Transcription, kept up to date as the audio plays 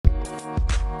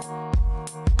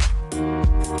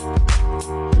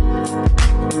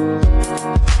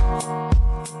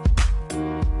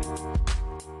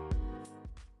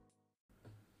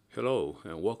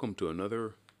Welcome to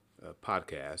another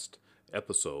podcast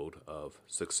episode of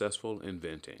Successful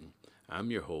Inventing. I'm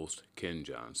your host, Ken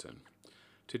Johnson.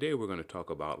 Today we're going to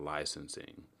talk about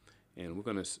licensing, and we're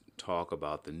going to talk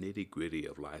about the nitty-gritty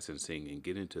of licensing and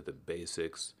get into the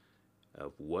basics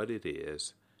of what it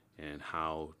is and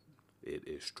how it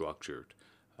is structured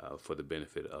for the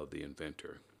benefit of the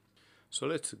inventor. So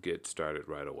let's get started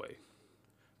right away.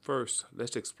 First,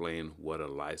 let's explain what a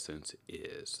license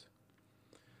is.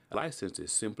 A license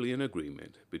is simply an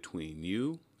agreement between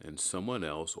you and someone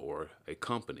else or a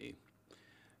company.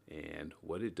 And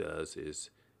what it does is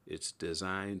it's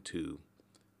designed to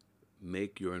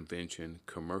make your invention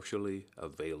commercially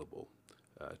available,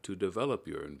 to develop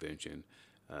your invention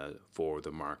for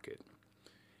the market.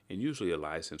 And usually a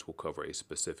license will cover a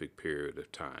specific period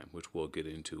of time, which we'll get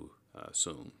into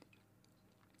soon.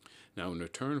 Now, in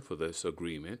return for this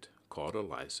agreement, called a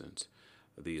license,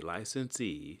 the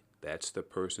licensee, that's the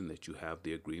person that you have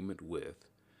the agreement with,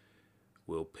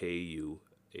 will pay you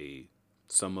a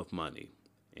sum of money,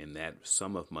 and that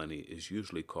sum of money is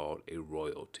usually called a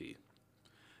royalty.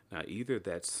 Now, either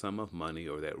that sum of money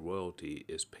or that royalty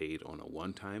is paid on a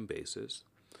one-time basis,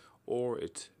 or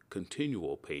it's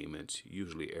continual payments,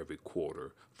 usually every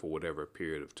quarter, for whatever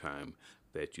period of time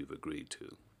that you've agreed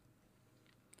to.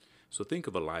 So think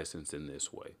of a license in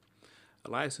this way. A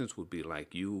license would be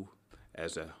like you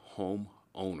as a home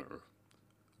owner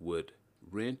would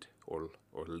rent or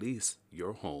lease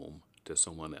your home to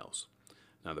someone else.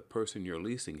 Now the person you're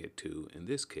leasing it to, in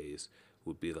this case,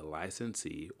 would be the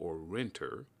licensee or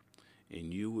renter,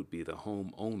 and you would be the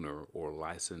home owner or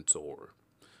licensor.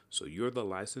 So you're the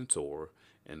licensor,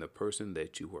 and the person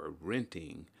that you are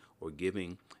renting or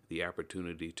giving the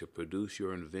opportunity to produce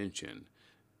your invention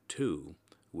to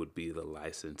would be the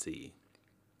licensee.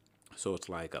 So it's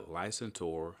like a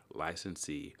licensor,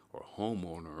 licensee, or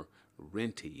homeowner,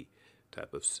 rentee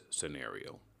type of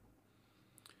scenario.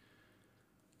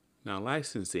 Now,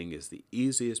 licensing is the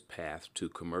easiest path to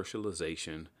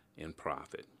commercialization and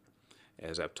profit.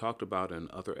 As I've talked about in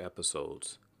other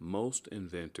episodes, most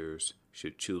inventors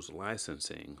should choose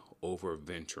licensing over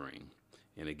venturing.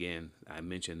 And again, I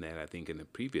mentioned that I think in the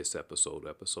previous episode,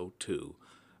 episode 2,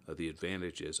 of the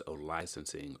advantages of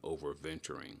licensing over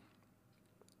venturing.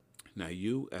 Now,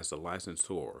 you as a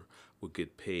licensor would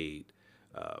get paid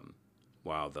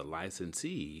while the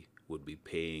licensee would be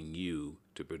paying you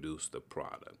to produce the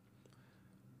product.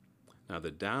 Now,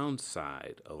 the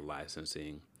downside of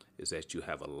licensing is that you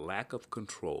have a lack of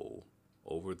control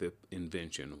over the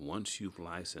invention once you've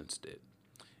licensed it,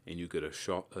 and you get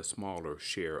a smaller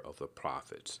share of the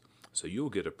profits. So you'll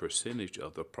get a percentage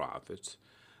of the profits,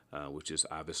 which is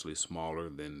obviously smaller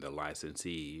than the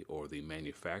licensee or the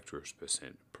manufacturer's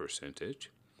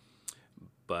percentage,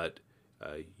 but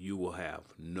you will have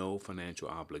no financial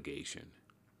obligation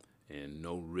and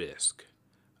no risk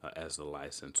as the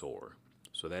licensor.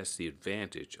 So that's the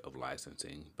advantage of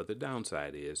licensing, but the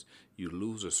downside is you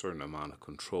lose a certain amount of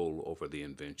control over the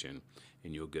invention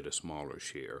and you'll get a smaller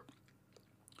share.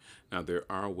 Now, there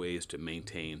are ways to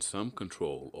maintain some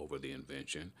control over the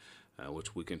invention,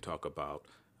 which we can talk about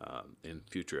in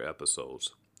future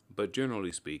episodes. But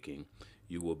generally speaking,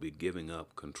 you will be giving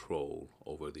up control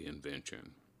over the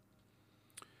invention.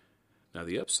 Now,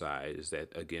 the upside is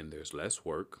that, again, there's less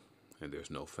work and there's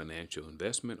no financial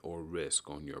investment or risk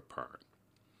on your part.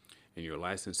 And your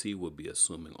licensee will be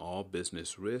assuming all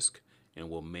business risk and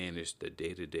will manage the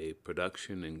day-to-day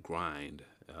production and grind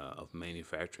of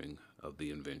manufacturing of the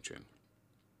invention.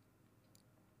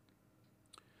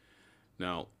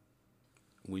 Now,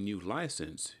 when you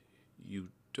license, you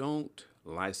don't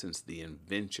license the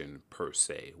invention per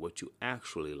se. What you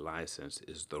actually license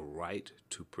is the right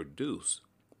to produce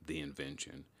the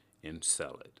invention and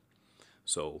sell it.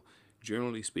 So,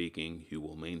 generally speaking, you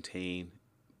will maintain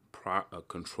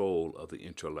control of the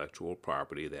intellectual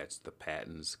property, that's the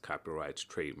patents, copyrights,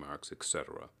 trademarks,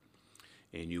 etc.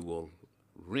 And you will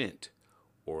rent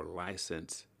or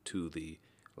license to the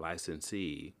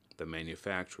licensee, the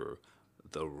manufacturer,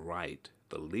 the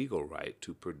legal right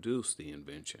to produce the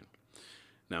invention.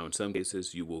 Now, in some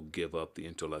cases, you will give up the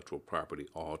intellectual property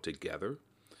altogether,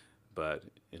 but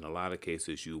in a lot of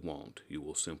cases, you won't. You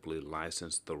will simply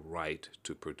license the right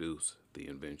to produce the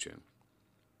invention.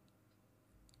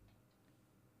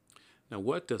 Now,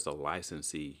 what does a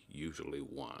licensee usually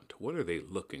want? What are they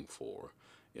looking for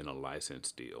in a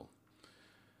license deal?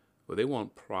 Well, they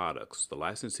want products. The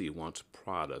licensee wants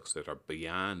products that are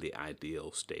beyond the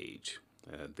ideal stage.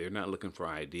 They're not looking for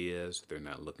ideas. They're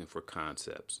not looking for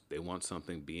concepts. They want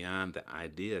something beyond the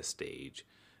idea stage.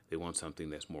 They want something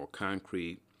that's more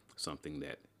concrete, something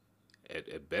that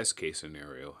at best case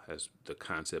scenario, has the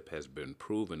concept has been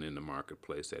proven in the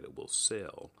marketplace that it will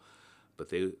sell, but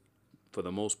they, for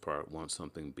the most part, want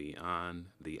something beyond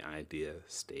the idea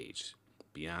stage,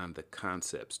 beyond the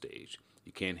concept stage.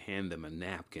 You can't hand them a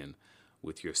napkin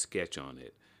with your sketch on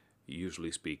it,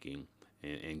 usually speaking,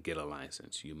 and get a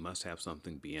license. You must have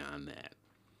something beyond that.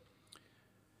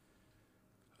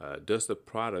 Does the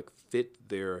product fit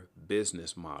their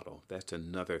business model? That's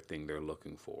another thing they're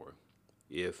looking for.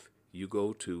 If you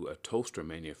go to a toaster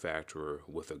manufacturer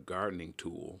with a gardening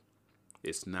tool,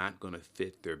 it's not going to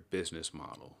fit their business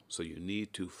model. So you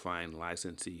need to find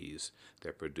licensees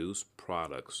that produce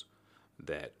products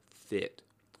that fit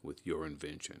with your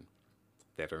invention,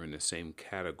 that are in the same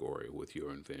category with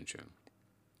your invention.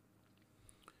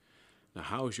 Now,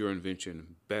 how is your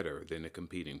invention better than the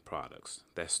competing products?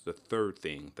 That's the third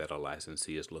thing that a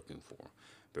licensee is looking for.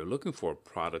 They're looking for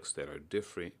products that are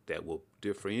different, that will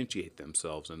differentiate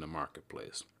themselves in the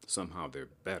marketplace. Somehow they're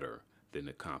better than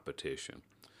the competition.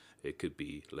 It could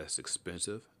be less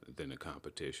expensive than the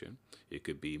competition. It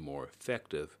could be more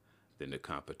effective than the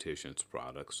competition's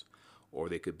products, or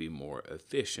they could be more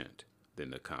efficient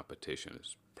than the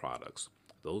competition's products.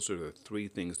 Those are the three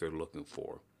things they're looking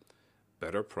for: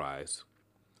 better price,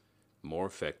 more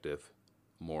effective,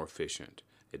 more efficient.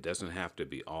 It doesn't have to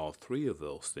be all three of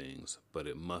those things, but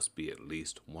it must be at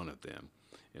least one of them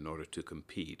in order to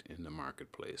compete in the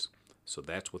marketplace. So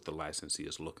that's what the licensee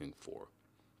is looking for.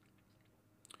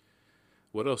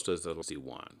 What else does the licensee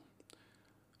want?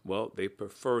 Well, they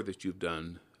prefer that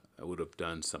would have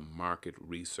done some market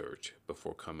research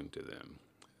before coming to them.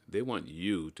 They want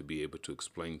you to be able to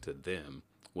explain to them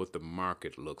what the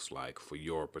market looks like for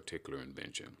your particular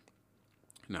invention.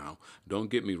 Now, don't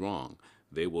get me wrong,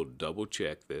 they will double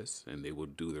check this and they will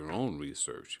do their own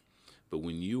research. But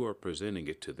when you are presenting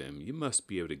it to them, you must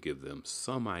be able to give them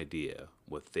some idea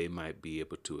what they might be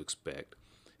able to expect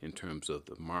in terms of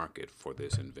the market for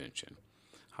this invention.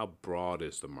 How broad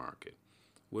is the market?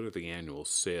 What are the annual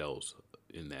sales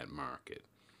in that market?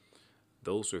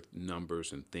 Those are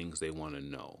numbers and things they want to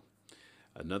know.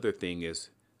 Another thing is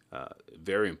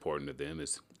very important to them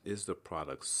is the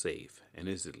product safe and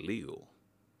is it legal?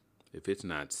 If it's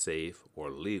not safe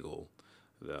or legal,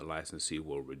 the licensee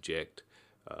will reject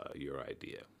your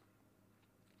idea.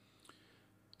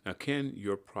 Now, can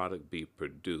your product be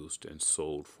produced and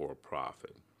sold for a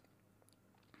profit?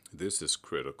 This is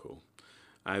critical.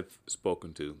 I've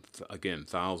spoken to, again,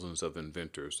 thousands of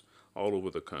inventors all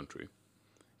over the country,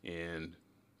 and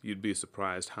you'd be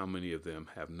surprised how many of them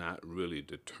have not really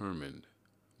determined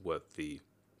what the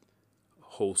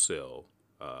wholesale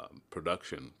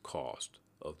production cost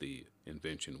of the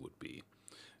invention would be.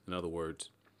 In other words,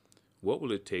 what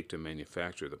will it take to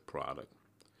manufacture the product,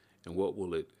 and what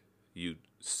will you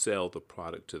sell the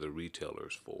product to the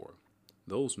retailers for?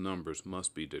 Those numbers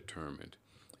must be determined.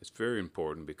 It's very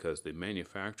important because the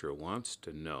manufacturer wants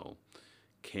to know,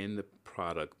 can the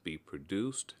product be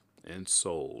produced and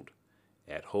sold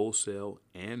at wholesale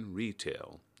and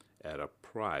retail at a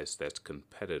price that's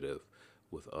competitive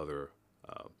with other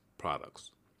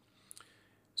products?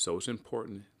 So it's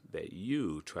important that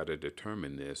you try to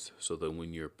determine this so that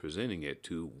when you're presenting it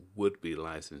to would-be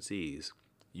licensees,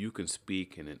 you can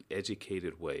speak in an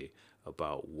educated way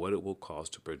about what it will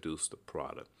cost to produce the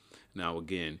product. Now,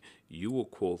 again, you will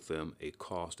quote them a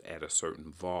cost at a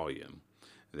certain volume.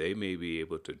 They may be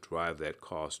able to drive that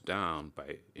cost down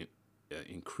by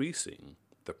increasing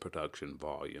the production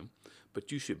volume,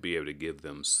 but you should be able to give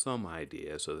them some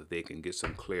idea so that they can get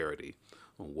some clarity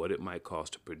on what it might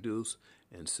cost to produce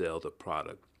and sell the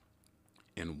product,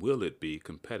 and will it be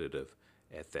competitive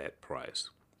at that price.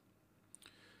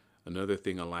 Another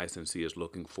thing a licensee is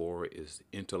looking for is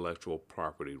intellectual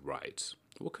property rights.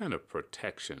 What kind of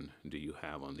protection do you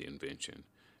have on the invention?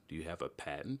 Do you have a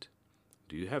patent?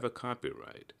 Do you have a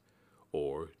copyright?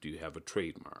 Or do you have a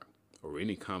trademark? Or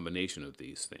any combination of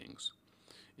these things?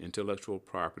 Intellectual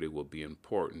property will be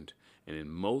important, and in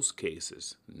most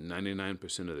cases,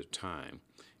 99% of the time,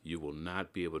 you will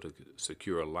not be able to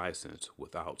secure a license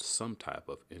without some type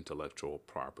of intellectual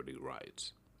property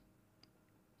rights.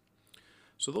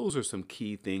 So those are some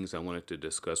key things I wanted to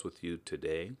discuss with you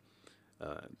today.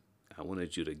 I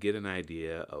wanted you to get an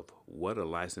idea of what a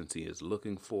licensee is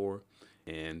looking for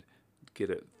and get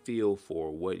a feel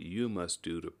for what you must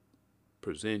do to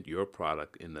present your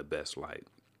product in the best light.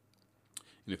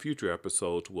 In the future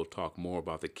episodes, we'll talk more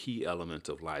about the key elements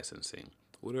of licensing.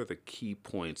 What are the key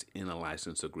points in a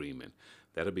license agreement?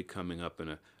 That'll be coming up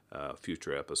in a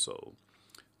future episode.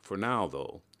 For now,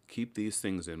 though, keep these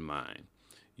things in mind.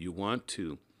 You want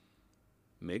to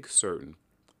make certain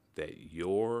that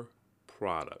your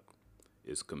product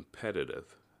is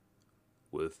competitive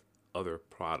with other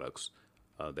products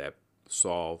that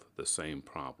solve the same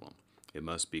problem. It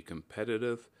must be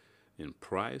competitive in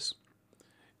price,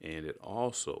 and it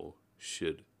also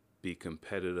should be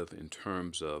competitive in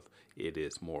terms of it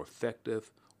is more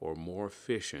effective or more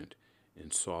efficient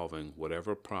in solving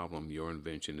whatever problem your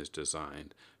invention is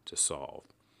designed to solve.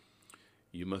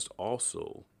 You must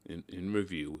also, in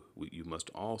review, you must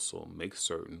also make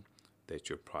certain that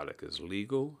your product is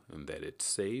legal and that it's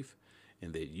safe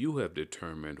and that you have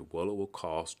determined what it will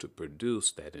cost to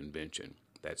produce that invention.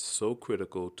 That's so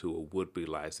critical to a would-be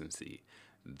licensee.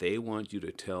 They want you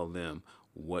to tell them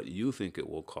what you think it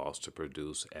will cost to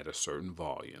produce at a certain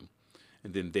volume,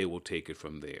 and then they will take it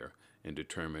from there and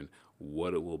determine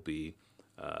what it will be,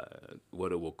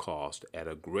 what it will cost at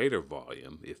a greater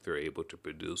volume if they're able to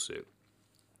produce it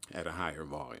at a higher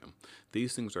volume.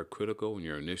 These things are critical in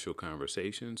your initial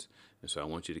conversations, and so I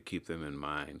want you to keep them in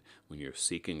mind when you're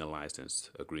seeking a license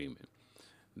agreement.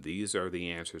 These are the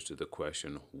answers to the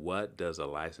question, what does a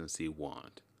licensee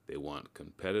want? They want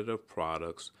competitive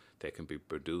products that can be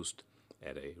produced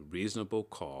at a reasonable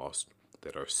cost,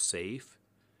 that are safe,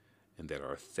 and that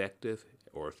are effective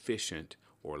or efficient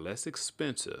or less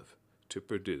expensive to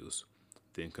produce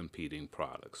than competing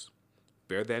products.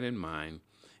 Bear that in mind,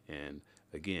 and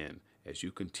again, as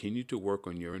you continue to work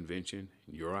on your invention,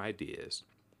 your ideas,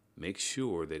 make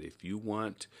sure that if you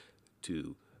want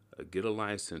to get a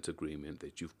license agreement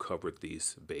that you've covered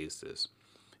these bases.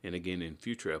 And again, in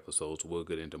future episodes, we'll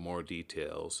get into more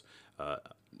details.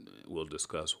 We'll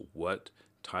discuss what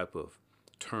type of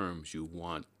terms you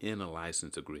want in a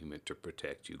license agreement to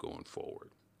protect you going forward.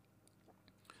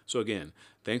 So again,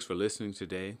 thanks for listening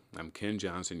today. I'm Ken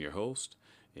Johnson, your host,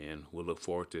 and we'll look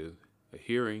forward to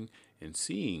hearing and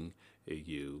seeing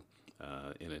you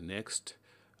in the next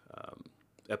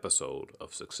episode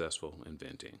of Successful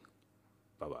Inventing.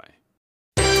 Bye-bye.